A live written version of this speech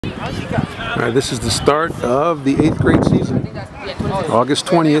All right, this is the start of the 8th grade season. August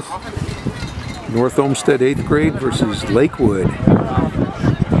 20th, North Olmsted 8th grade versus Lakewood.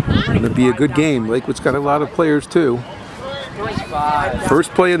 Going to be a good game. Lakewood's got a lot of players too.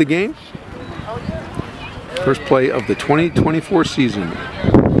 First play of the game. First play of the 2024 season.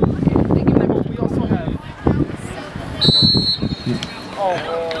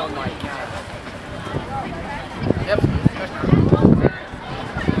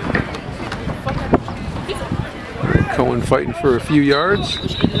 Cohen fighting for a few yards.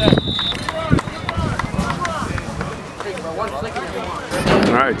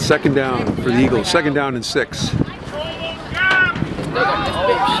 All right, second down for the Eagles. Second down and 6.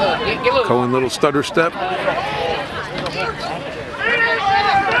 Cohen, little stutter step.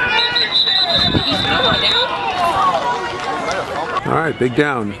 All right, big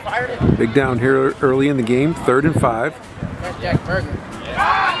down. Big down here early in the game. 3rd and 5.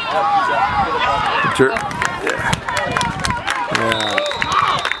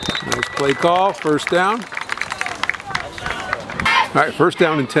 Nice play call. First down. All right, first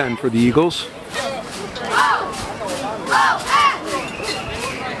down and 10 for the Eagles.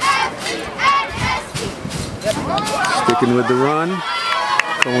 Sticking with the run.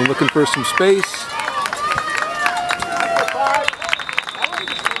 Going looking for some space.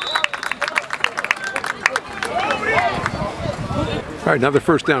 All right, another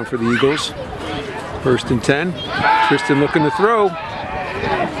first down for the Eagles. 1st and 10. Tristan looking to throw.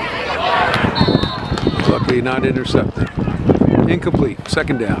 Luckily not intercepted. Incomplete.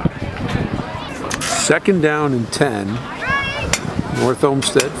 Second down. Second down and 10. North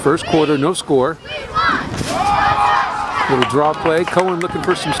Olmsted. First quarter, no score. Little draw play. Cohen looking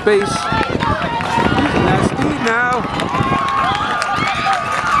for some space. And that's deep now.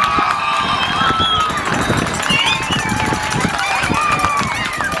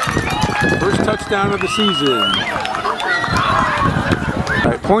 First touchdown of the season.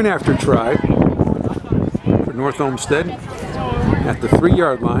 All right, point after try for North Olmsted at the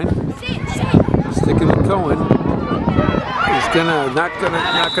 3-yard line. Sticking with Cohen. He's not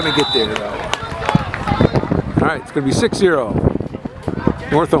gonna get there though. All right, it's gonna be 6-0.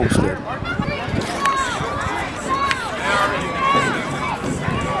 North Olmsted.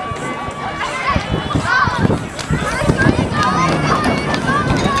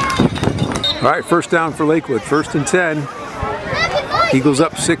 All right, first down for Lakewood. 1st and 10. Eagles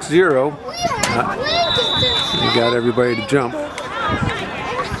up 6-0. We got everybody to jump. They're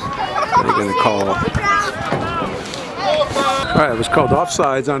going to call. All right, it was called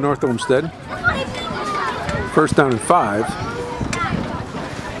offsides on North Olmsted. First down and 5.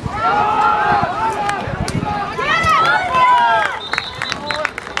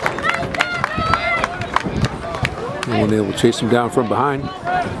 No one able to chase him down from behind.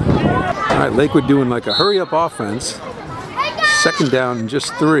 All right, Lakewood doing like a hurry-up offense. Second down and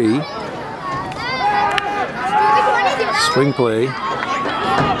just 3. Swing play.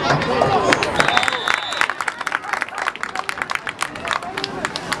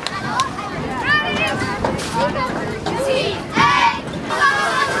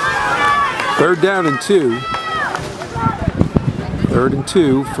 Third down and 2. 3rd and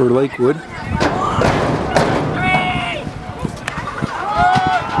 2 for Lakewood.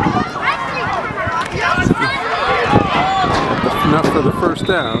 Enough for the first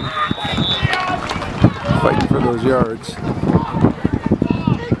down. Fighting for those yards.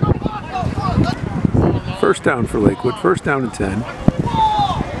 First down for Lakewood. First down and 10.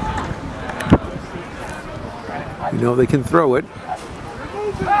 You know they can throw it.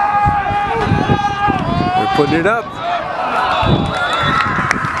 They're putting it up.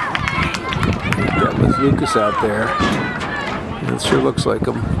 That was Lucas out there. That sure looks like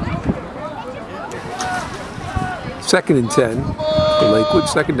him. 2nd and 10 for Lakewood.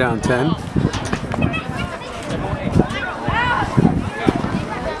 2nd down 10.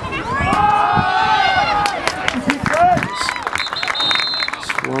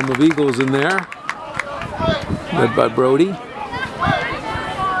 Swarm of Eagles in there, led by Brody.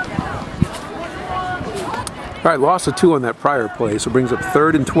 All right, loss of 2 on that prior play, so brings up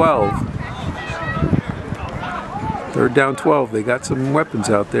 3rd and 12. 3rd down 12. They got some weapons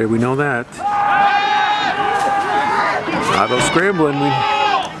out there. We know that. Auto scrambling. All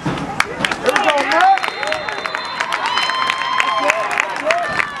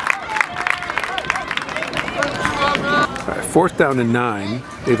right, 4th down and 9.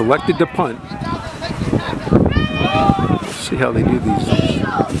 They've elected to punt. Let's see how they do these.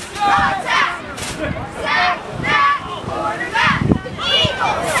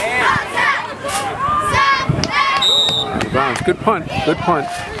 Good punt. Good punt.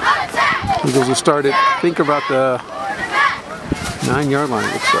 Eagles will start it, think about the 9-yard line,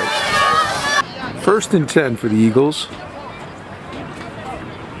 it looks like. 1st and 10 for the Eagles.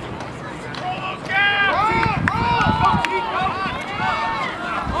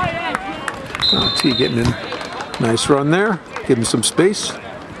 T getting in. Nice run there. Give him some space.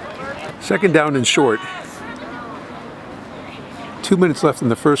 2nd down and short. 2 minutes left in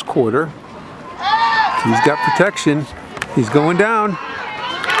the 1st quarter. He's got protection. He's going down.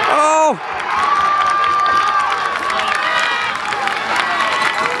 Oh!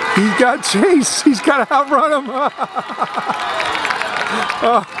 He's got Chase. He's got to outrun him.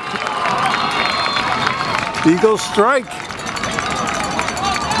 Oh. Eagles strike.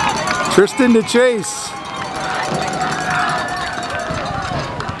 Tristan to Chase.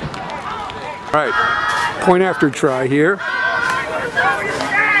 All right, point after try here.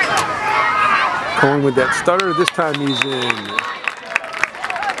 Going with that stutter. This time he's in.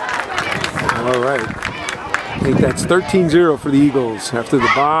 All right. I think that's 13-0 for the Eagles after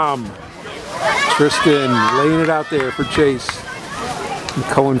the bomb. Tristan laying it out there for Chase. And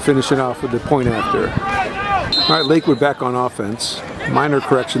Cohen finishing off with the point after. All right, Lakewood back on offense. Minor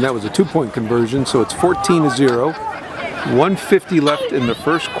correction, that was a 2-point conversion, so it's 14-0. 1:50 left in the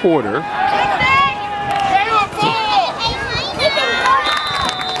 1st quarter.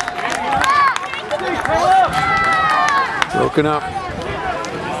 Broken up.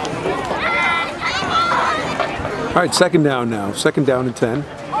 All right, 2nd down now. 2nd down and 10.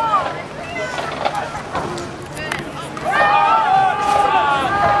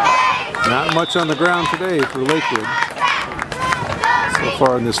 Not much on the ground today for Lakewood so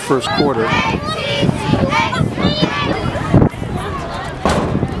far in this 1st quarter.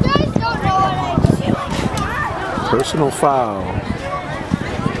 Personal foul.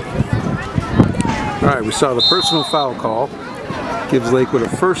 All right, we saw the personal foul call. Gives Lakewood a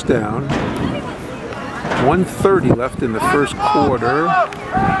 1st down. 1:30 left in the 1st quarter.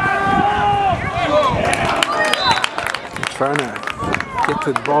 Trying to get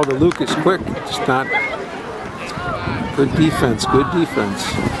to the ball to Lucas quick. Just not good defense. Good defense.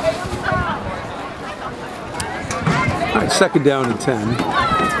 All right, 2nd down and 10.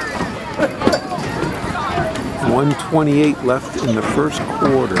 1:28 left in the 1st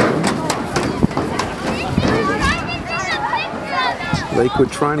quarter.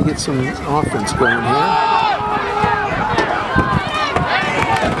 Lakewood trying to get some offense going here.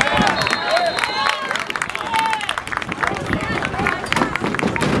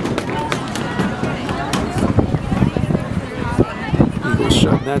 Eagles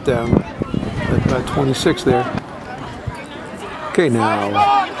shutting that down at about 26 there. Okay, now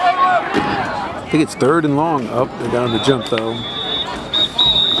I think it's 3rd and long. Oh, they're down to jump though.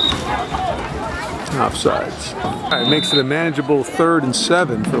 Offsides. All right, makes it a manageable 3rd and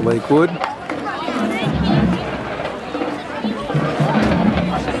 7 for Lakewood.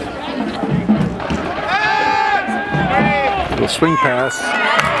 Little swing pass.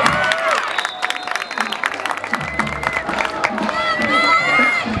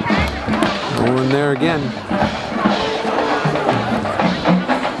 Going there again.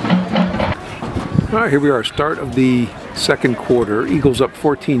 All right, here we are, start of the 2nd quarter. Eagles up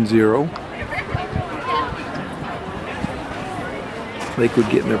 14-0. Lakewood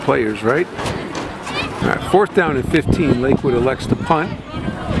getting their players right. All right, 4th down and 15. Lakewood elects to punt.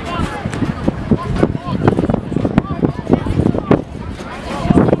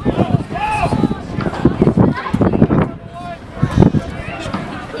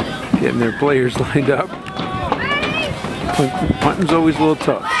 Getting their players lined up. Punting's always a little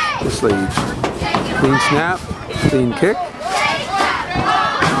tough. This lead. Clean snap, clean kick.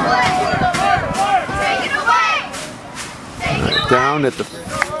 Down at the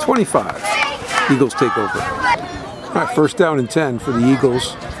 25. Eagles take over. All right, 1st down and 10 for the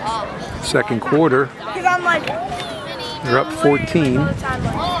Eagles. 2nd quarter. They're up 14.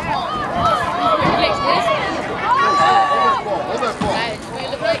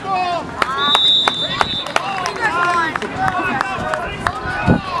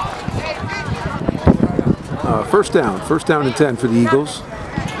 First down and 10 for the Eagles.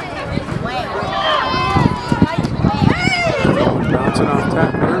 Bouncing off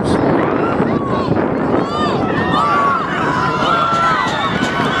tacklers.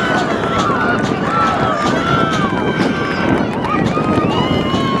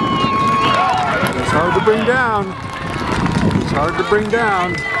 It's hard to bring down. It's hard to bring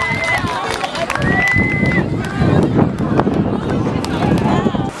down.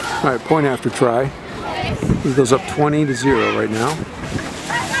 All right, point after try. Eagles up 20-0 right now.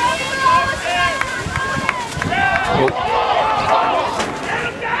 Oh,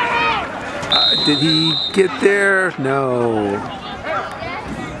 Did he get there? No.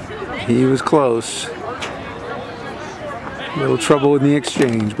 He was close. A little trouble in the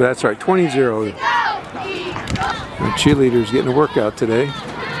exchange, but that's all right. 20-0. Our cheerleaders getting a workout today.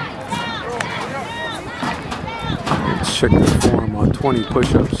 Let's check the form on 20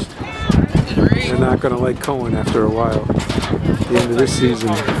 push-ups. They're not going to like Cohen after a while. At the end of this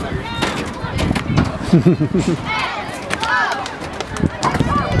season.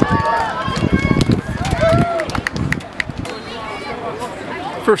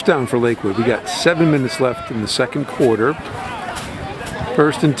 First down for Lakewood. We got 7 minutes left in the second quarter.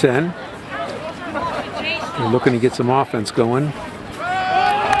 1st and 10. We're looking to get some offense going.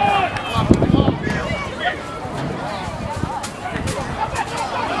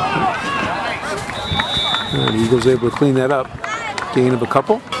 And the Eagles able to clean that up. Gain of a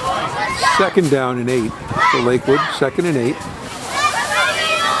couple. 2nd down and 8 for Lakewood. 2nd and 8.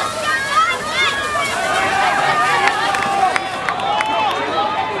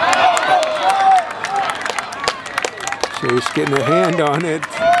 Chase getting a hand on it.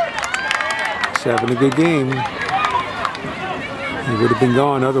 He's having a good game. He would have been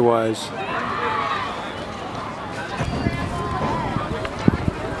gone otherwise.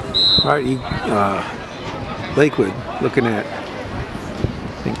 All right, Lakewood looking at, I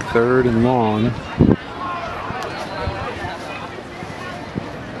think, 3rd and long.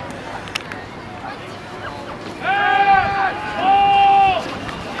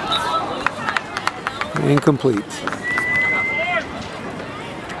 Incomplete.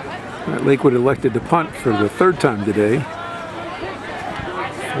 Lakewood elected to punt for the 3rd time today.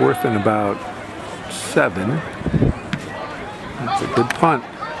 4th and about 7. That's a good punt.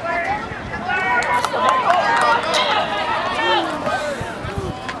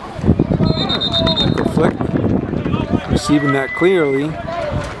 Micro flick. Receiving that clearly.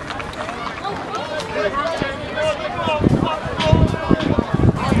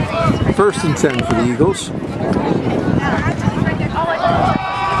 First and 10 for the Eagles.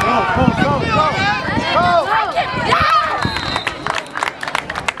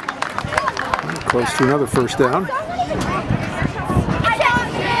 Close to another first down.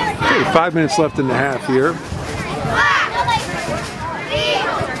 Okay, 5 minutes left in the half here.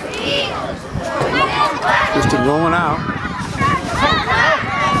 Just rolling out.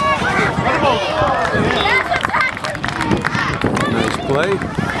 Nice play.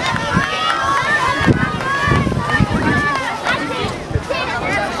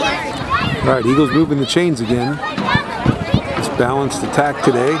 All right, Eagles moving the chains again. It's balanced attack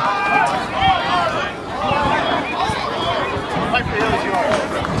today.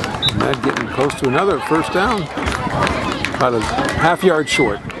 Med getting close to another first down. About a half-yard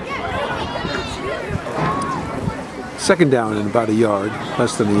short. 2nd down and about a yard,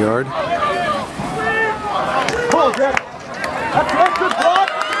 less than a yard.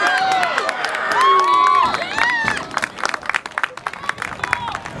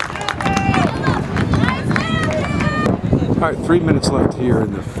 All right, 3 minutes left here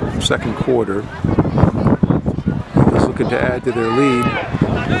in the second quarter. Eagles looking to add to their lead.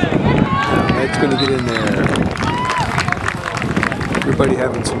 That's going to get in there. Everybody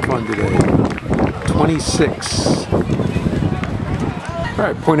having some fun today. 26. All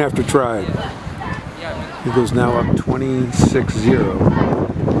right, point after try. Eagles now up 26-0.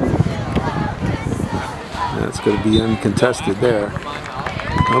 That's going to be uncontested there.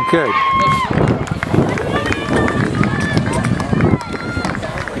 Okay.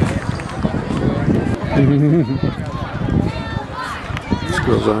 These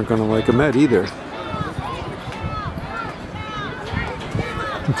girls aren't going to like Ahmed either.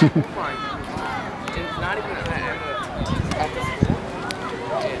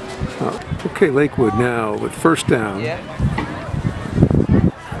 Okay, Lakewood now with first down.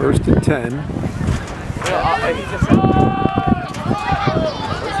 1st and 10.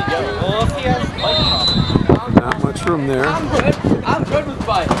 Not much room there. I'm good with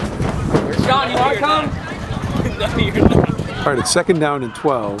Bud. Sean, you want to come? No, you're not. All right, it's 2nd down and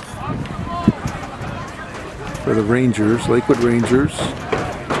 12 for the Rangers, Lakewood Rangers.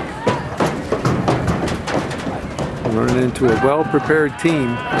 Running into a well-prepared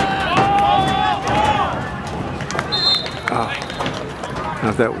team.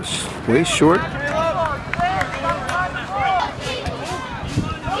 Now that was way short.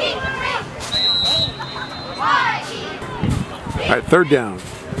 All right, 3rd down.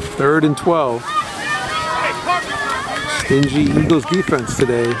 3rd and 12. Stingy Eagles defense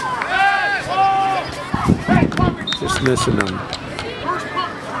today. Just missing them.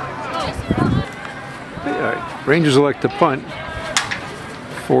 All right, Rangers elect to punt.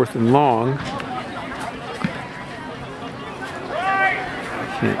 4th and long.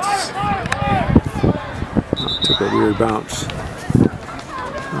 It's took a weird bounce.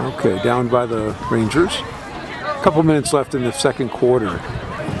 Okay, down by the Rangers. A couple minutes left in the second quarter.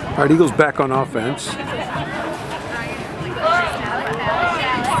 All right, Eagles back on offense.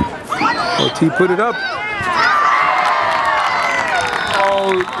 OT put it up.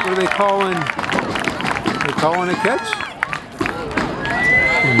 Oh, what are they calling? They're calling a catch?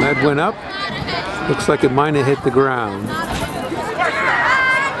 And that went up. Looks like it might have hit the ground.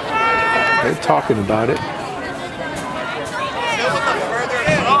 They're talking about it.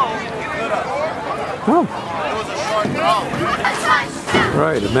 Oh.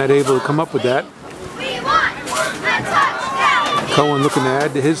 Right, Ahmed able to come up with that. Cohen looking to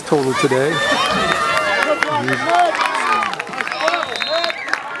add to his total today.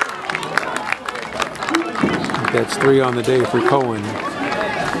 That's 3 on the day for Cohen.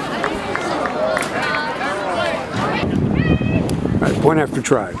 All right, point after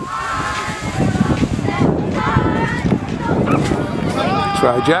try.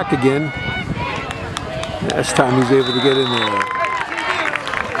 Try Jack again. Last time he's able to get in there.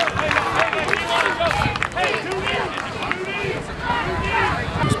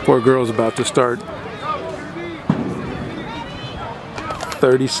 This poor girl's about to start.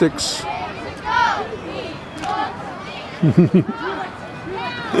 36.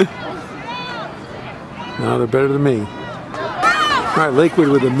 No, they're better than me. All right, Lakewood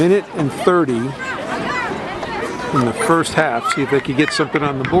with 1:30 in the first half. See if they can get something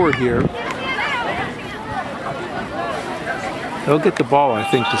on the board here. They'll get the ball, I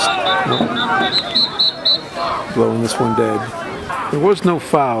think, just blowing this one dead. There was no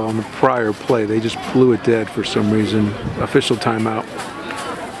foul on the prior play. They just blew it dead for some reason. Official timeout.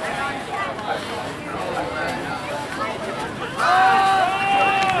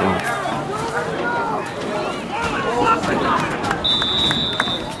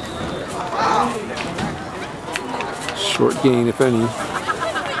 Short gain, if any.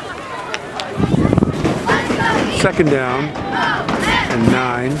 Second down and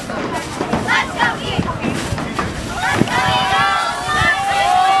 9.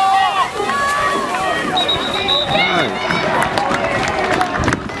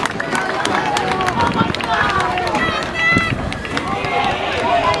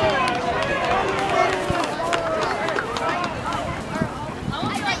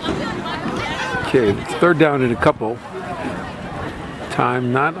 Okay, third down and a couple.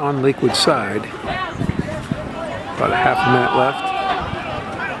 Time not on Lakewood's side. About a half a minute left.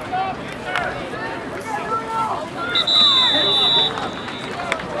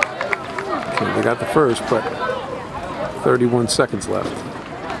 Okay, they got the first, but 31 seconds left.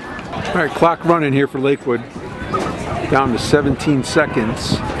 All right, clock running here for Lakewood. Down to 17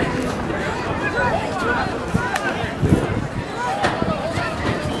 seconds.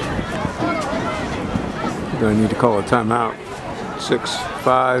 Gonna need to call a timeout. 6,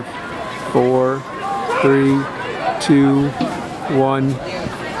 5, 4, 3, 2, 1.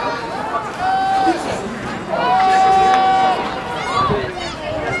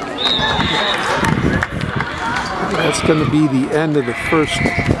 That's going to be the end of the first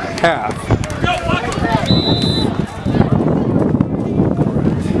half.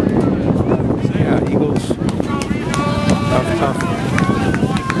 Yeah, Eagles. Tough.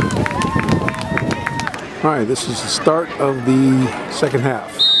 All right, this is the start of the second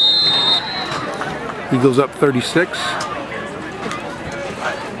half. Eagles up 36.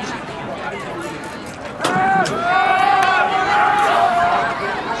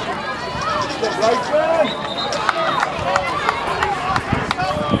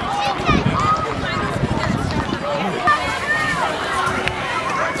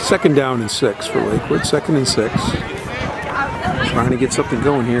 Second down and 6 for Lakewood. 2nd and 6. Trying to get something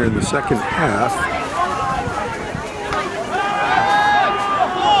going here in the second half.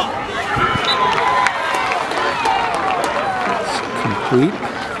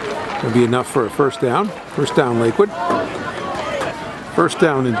 Will be enough for a first down. First down, Lakewood. First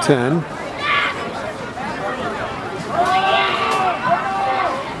down and 10.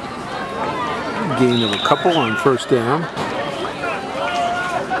 Gain of a couple on first down.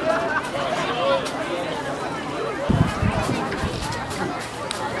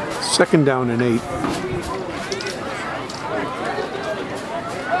 Second down and 8.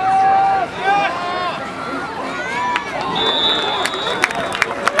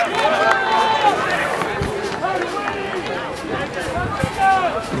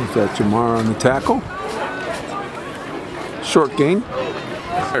 Got Jamar on the tackle. Short gain.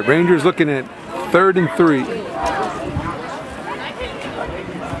 All right, Rangers looking at 3rd and 3.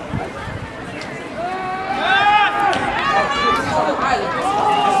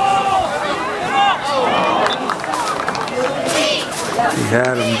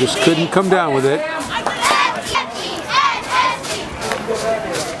 had him, just couldn't come down with it.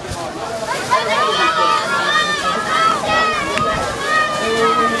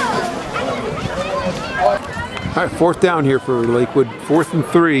 All right, 4th down here for Lakewood, 4th and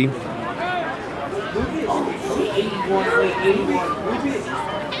 3. He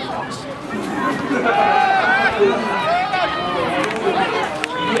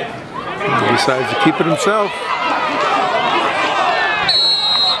decides to keep it himself.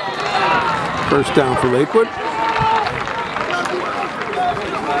 1st down for Lakewood.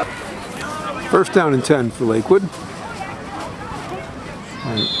 1st down and 10 for Lakewood.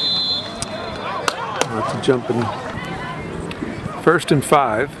 Lots of jumping. 1st and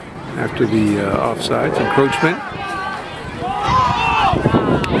 5 after the offsides, encroachment.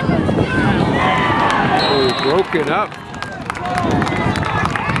 Oh, broken up.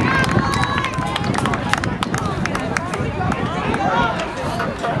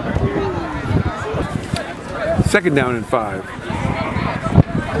 Second down and 5.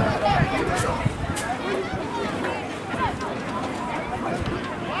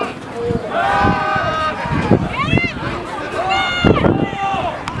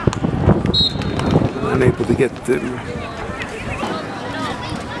 Unable to get them.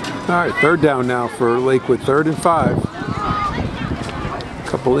 All right, 3rd down now for Lakewood, 3rd and 5. A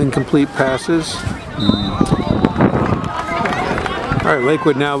couple incomplete passes. All right,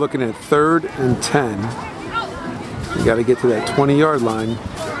 Lakewood now looking at 3rd and 10. You got to get to that 20-yard line.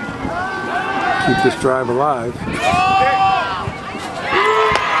 Keep this drive alive.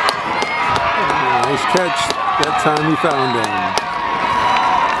 Nice catch. That time he found him.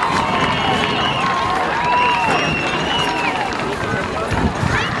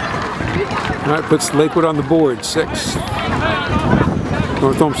 All right, puts Lakewood on the board, 6.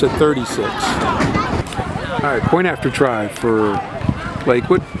 North Olmsted 36. All right, point after try for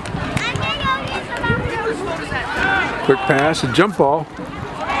Lakewood. Quick pass, a jump ball.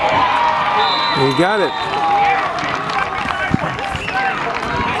 And he got it.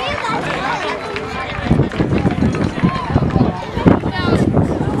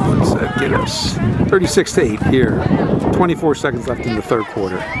 What's that get us? 36-8 here. 24 seconds left in the 3rd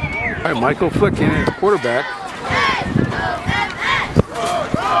quarter. All right, Michael Flick in at quarterback.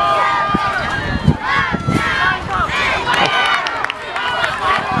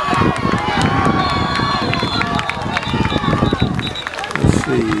 Let's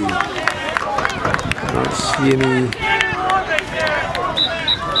see. I don't see any.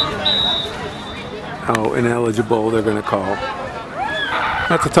 Oh, ineligible, they're going to call.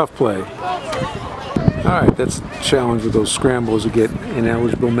 That's a tough play. All right, that's a challenge with those scrambles to get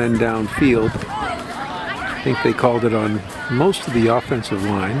ineligible men downfield. I think they called it on most of the offensive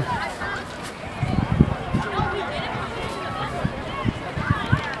line.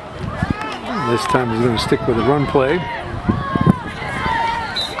 This time he's going to stick with the run play.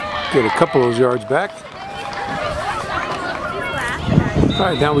 Get a couple of those yards back. All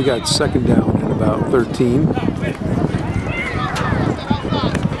right, now we got 2nd down and about 13.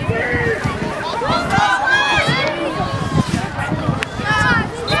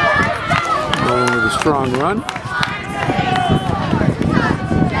 Strong run.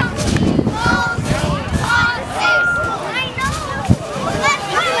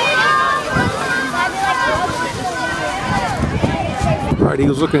 All right,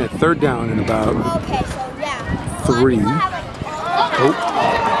 Eagles looking at 3rd down and about 3. Oh.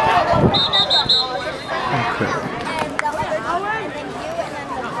 Okay.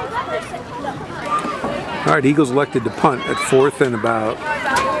 All right, Eagles elected to punt at 4th and about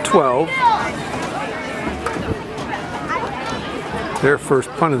 12. Their first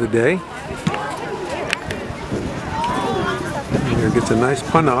punt of the day. There gets a nice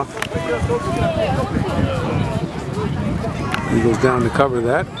punt off. Eagles down to cover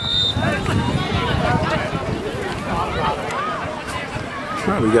that. All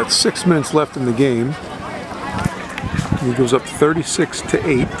right, we got 6 minutes left in the game. Eagles up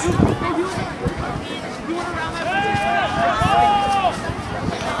 36-8.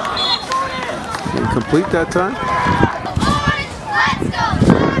 Incomplete that time.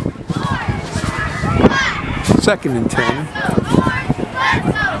 2nd and 10.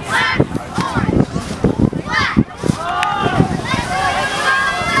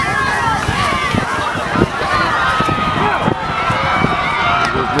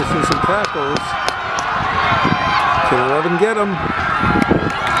 He's missing some tackles. Can 11 get him?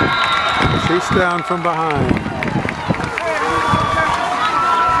 Chased down from behind.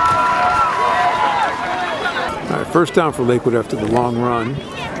 All right, 1st down for Lakewood after the long run.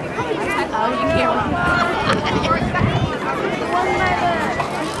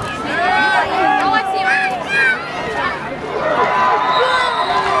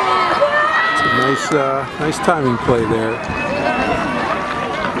 Nice timing play there.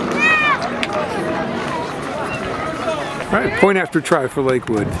 All right, point after try for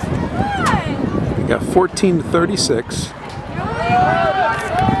Lakewood. We got 14-36.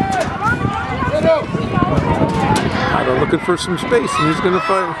 Otto looking for some space, and he's going to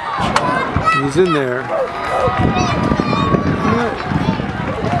fight. He's in there.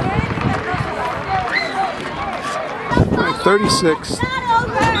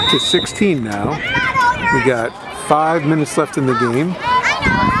 36-16 now. We got 5 minutes left in the game.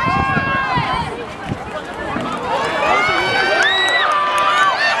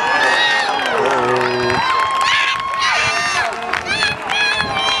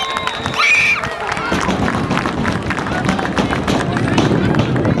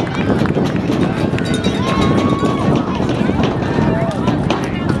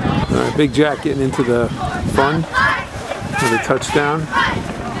 Big Jack getting into the fun with a touchdown.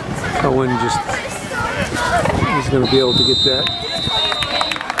 Cohen he's going to be able to get that.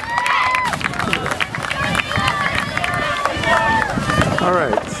 All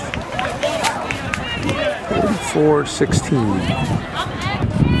right,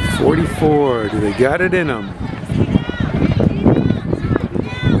 44-16. 44. Do they got it in them?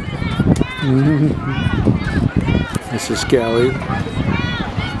 Mrs. Scally.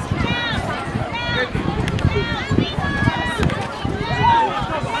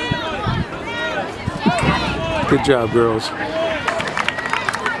 Good job, girls.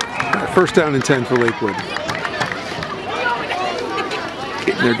 First down and 10 for Lakewood.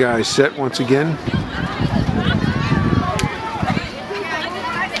 Getting their guys set once again.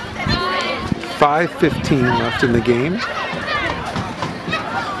 5:15 left in the game.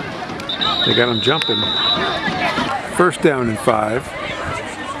 They got them jumping. First down and 5.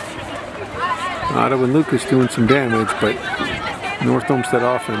 Otto and Lucas doing some damage, but North Olmsted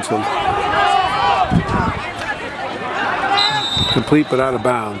offense will complete, but out of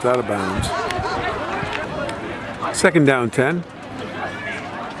bounds, Second down 10.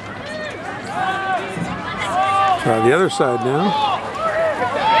 Try the other side now.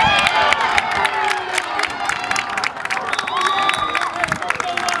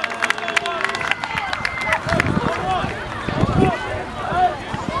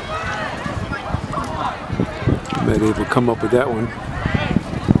 Might be able to come up with that one.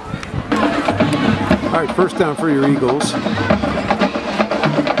 All right, first down for your Eagles.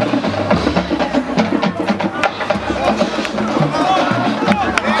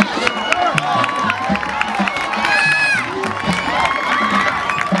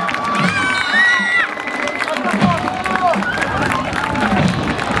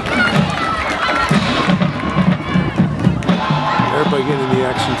 Everybody getting in the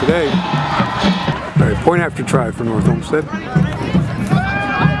action today. All right, point after try for North Olmsted.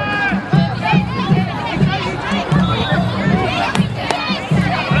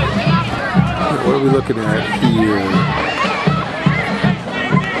 What are we looking at here?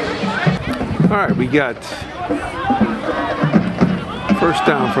 All right, we got first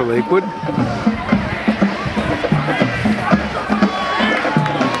down for Lakewood.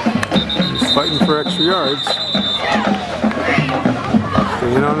 He's fighting for extra yards.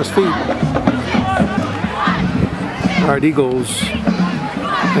 Staying on his feet. All right, Eagles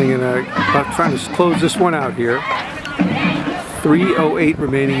hanging out, trying to close this one out here. 3:08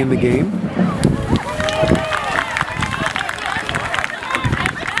 remaining in the game.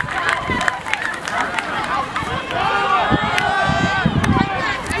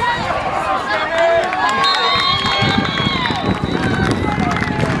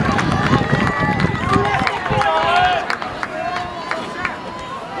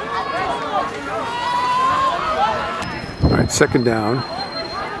 Second down.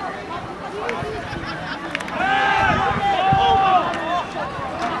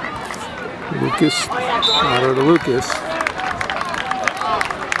 Lucas, Otto to Lucas.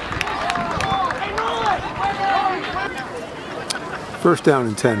 First down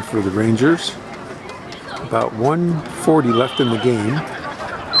and 10 for the Rangers. About 1:40 left in the game.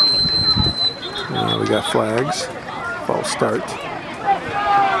 We got flags. False start.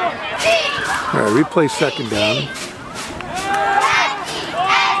 All right, replay second down.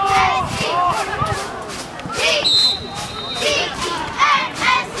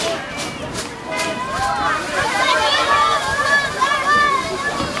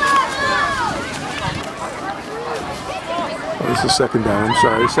 This is second down, I'm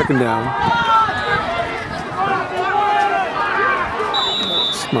sorry, second down.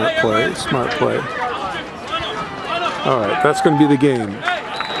 Smart play, smart play. All right, that's going to be the game.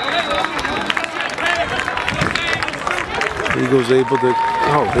 Eagles able to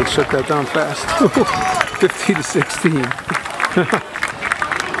Oh, they shut that down fast. 50 to 16.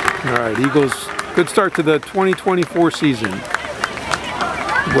 All right, Eagles, good start to the 2024 season.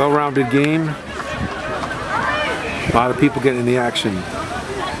 Well-rounded game. A lot of people getting in the action.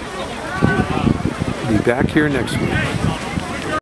 Be back here next week.